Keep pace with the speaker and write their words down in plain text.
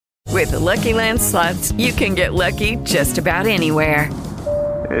With the Lucky Land Slots, you can get lucky just about anywhere.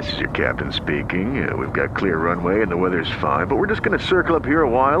 This is your captain speaking. We've got clear runway and the weather's fine, but we're just going to circle up here a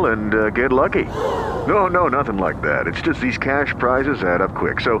while and get lucky. No, nothing like that. It's just these cash prizes add up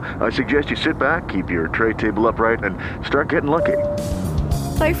quick. So I suggest you sit back, keep your tray table upright, and start getting lucky.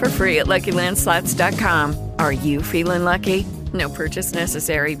 Play for free at LuckyLandSlots.com. Are you feeling lucky? No purchase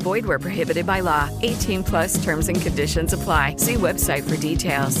necessary. Void where prohibited by law. 18+ terms and conditions apply. See website for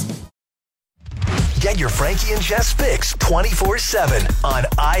details. Get your Frankie and Jess fix 24/7 on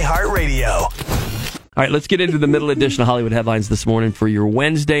iHeartRadio. All right, let's get into the middle edition of Hollywood Headlines this morning for your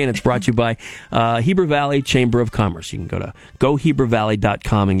Wednesday, and it's brought to you by Heber Valley Chamber of Commerce. You can go to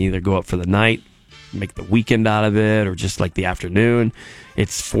gohebervalley.com and either go up for the night, make the weekend out of it, or just like the afternoon.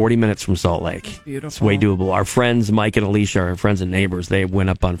 It's 40 minutes from Salt Lake. Beautiful. It's way doable. Our friends, Mike and Alicia, our friends and neighbors, they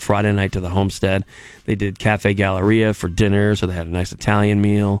went up on Friday night to the Homestead. They did Cafe Galleria for dinner, so they had a nice Italian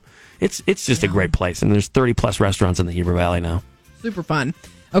meal. It's just a great place, and there's 30-plus restaurants in the Heber Valley now. Super fun.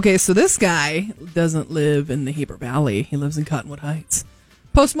 Okay, so this guy doesn't live in the Heber Valley. He lives in Cottonwood Heights.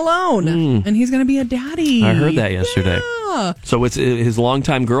 Post Malone, and he's going to be a daddy. I heard that yesterday. Yeah. So it's his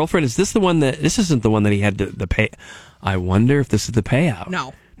longtime girlfriend. Is this the one that... This isn't the one that he had the pay... I wonder if this is the payout.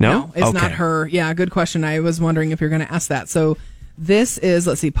 No, it's okay. Not her. Yeah, good question. I was wondering if you're going to ask that. So this is,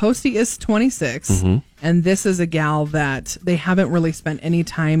 let's see, Posty is 26, and this is a gal that they haven't really spent any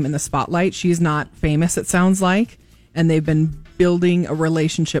time in the spotlight. She's not famous, it sounds like, and they've been building a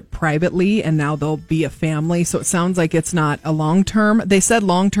relationship privately, and now they'll be a family. So it sounds like it's not a long-term. They said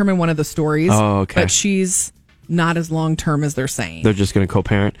long-term in one of the stories, but she's not as long-term as they're saying. They're just going to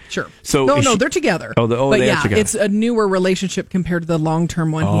co-parent? Sure. So No, they're together. But they are together. It's a newer relationship compared to the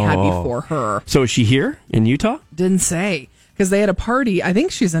long-term one he had before her. So is she here in Utah? Didn't say. Because they had a party. I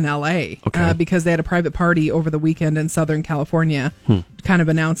think she's in L.A. Because they had a private party over the weekend in Southern California, kind of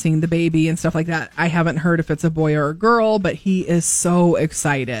announcing the baby and stuff like that. I haven't heard if it's a boy or a girl, but he is so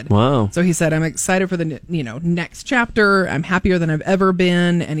excited. Wow. So he said, I'm excited for the next chapter. I'm happier than I've ever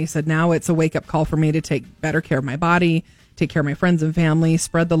been. And he said, now it's a wake-up call for me to take better care of my body, take care of my friends and family,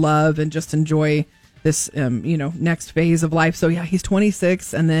 spread the love, and just enjoy this, next phase of life. So, yeah, he's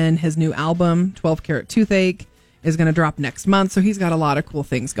 26, and then his new album, 12 Karat Toothache, is going to drop next month, so he's got a lot of cool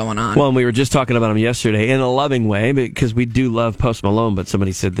things going on. Well, and we were just talking about him yesterday in a loving way because we do love Post Malone, but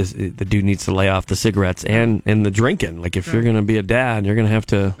somebody said the dude needs to lay off the cigarettes and the drinking. Like, if you're going to be a dad, you're going to have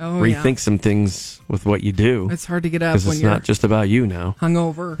to rethink some things with what you do. It's hard to get up when it's you're not just about you now.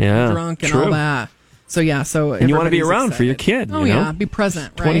 Hungover, drunk, and true. all that. So, yeah, and you want to be around for your kid. Oh, yeah, be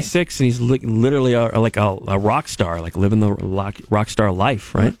present, right? 26, and he's literally like a rock star, like living the rock star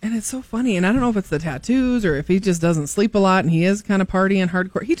life, right? And it's so funny, and I don't know if it's the tattoos or if he just doesn't sleep a lot, and he is kind of partying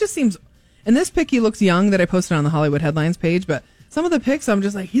hardcore. He just seems, in this pic, he looks young that I posted on the Hollywood Headlines page, but some of the pics, I'm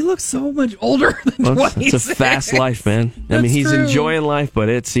just like, he looks so much older than 26. It's a fast life, man. I mean, he's enjoying life, but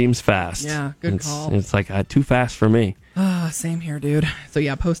it seems fast. Yeah, good call. It's like too fast for me. Same here, dude. So,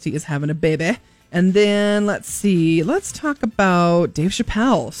 yeah, Posty is having a baby. And then, let's talk about Dave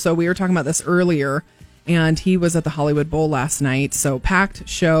Chappelle. So we were talking about this earlier, and he was at the Hollywood Bowl last night. So packed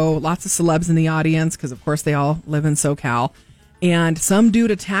show, lots of celebs in the audience, because of course they all live in SoCal. And some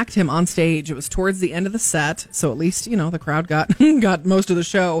dude attacked him on stage. It was towards the end of the set, so at least, the crowd got most of the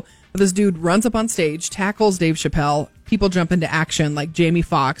show. But this dude runs up on stage, tackles Dave Chappelle. People jump into action, like Jamie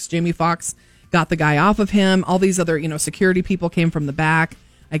Foxx. Jamie Foxx got the guy off of him. All these other, security people came from the back.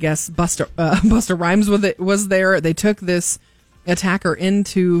 I guess Busta Rhymes was there. They took this attacker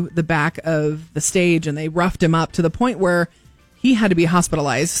into the back of the stage, and they roughed him up to the point where he had to be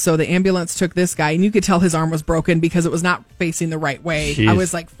hospitalized. So the ambulance took this guy, and you could tell his arm was broken because it was not facing the right way. Jeez. I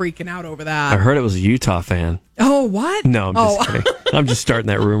was like freaking out over that. I heard it was a Utah fan. Oh, what? No, I'm just kidding. I'm just starting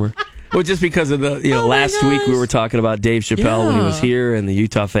that rumor. Well, just because of the, last week we were talking about Dave Chappelle when he was here, and the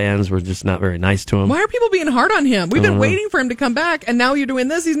Utah fans were just not very nice to him. Why are people being hard on him? We've been waiting for him to come back, and now you're doing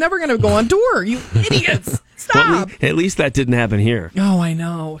this. He's never going to go on tour. You idiots. Stop. Well, at least that didn't happen here. Oh, I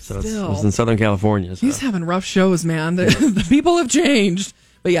know. So it was in Southern California. So. He's having rough shows, man. The people have changed.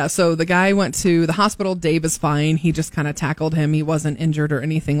 But yeah, so the guy went to the hospital. Dave is fine. He just kind of tackled him. He wasn't injured or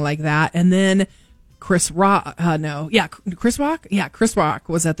anything like that. And then Chris Rock was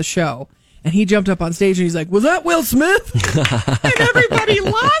at the show. And he jumped up on stage and he's like, was that Will Smith? And everybody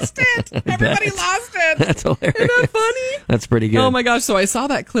lost it. Everybody lost it. That's hilarious. Isn't that funny? That's pretty good. Oh, my gosh. So I saw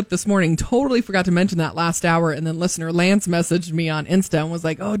that clip this morning. Totally forgot to mention that last hour. And then listener Lance messaged me on Insta and was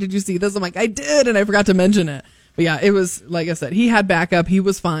like, oh, did you see this? I'm like, I did. And I forgot to mention it. But yeah, it was, like I said, he had backup. He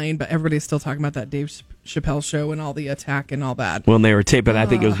was fine. But everybody's still talking about that Dave Chappelle Show and all the attack and all that. When they were taping, I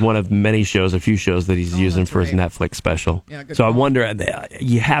think it was one of many shows, a few shows that he's using for his Netflix special. Yeah, good so call. I wonder,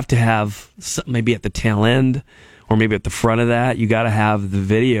 you have to have maybe at the tail end or maybe at the front of that, you got to have the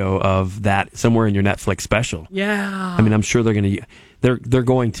video of that somewhere in your Netflix special. Yeah. I mean, I'm sure they're going to. They're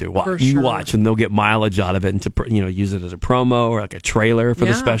going to watch. For You sure. watch, and they'll get mileage out of it, and to use it as a promo or like a trailer for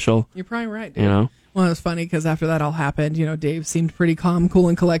the special. You're probably right, dude. You know. Well, it was funny because after that all happened, Dave seemed pretty calm, cool,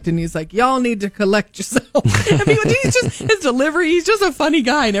 and collected. And he's like, y'all need to collect yourself. I mean, his delivery, he's just a funny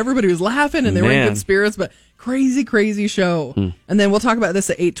guy. And everybody was laughing and they were in Man. good spirits, but crazy, crazy show. And then we'll talk about this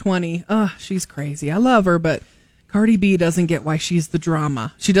at 8:20. She's crazy. I love her, but Cardi B doesn't get why she's the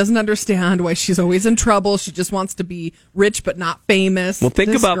drama. She doesn't understand why she's always in trouble. She just wants to be rich but not famous. Well,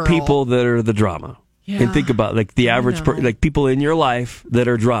 think This about girl. people that are the drama. Yeah. And think about like the average, like people in your life that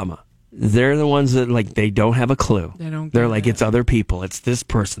are drama. They're the ones that like they don't have a clue. They They're like, it's other people. It's this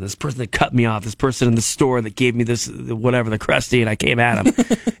person that cut me off. This person in the store that gave me this whatever the crusty, and I came at him.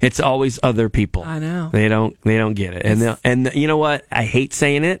 It's always other people. I know. They don't get it. And you know what? I hate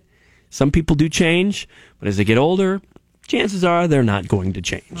saying it. Some people do change, but as they get older, chances are they're not going to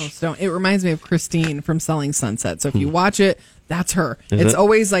change. Most don't. It reminds me of Christine from Selling Sunset. So if you watch it, that's her. Is It's it?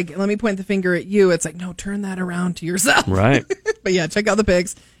 always like, let me point the finger at you. It's like, no, turn that around to yourself. Right. But yeah, check out the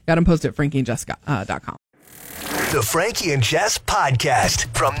pics. Got them posted at frankieandjess.com. The Frankie and Jess Podcast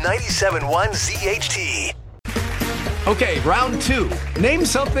from 97.1 ZHT. Okay, round two. Name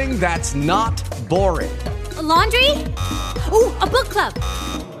something that's not boring. A laundry? Ooh, a book club.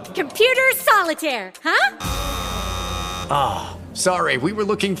 Computer solitaire, huh? Sorry, we were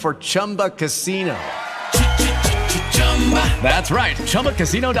looking for Chumba Casino. That's right.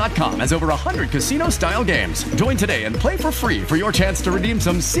 ChumbaCasino.com has over 100 casino-style games. Join today and play for free for your chance to redeem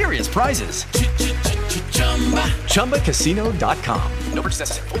some serious prizes. ChumbaCasino.com. No purchase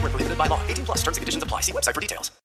necessary. Void where prohibited by law. 18+ terms and conditions apply. See website for details.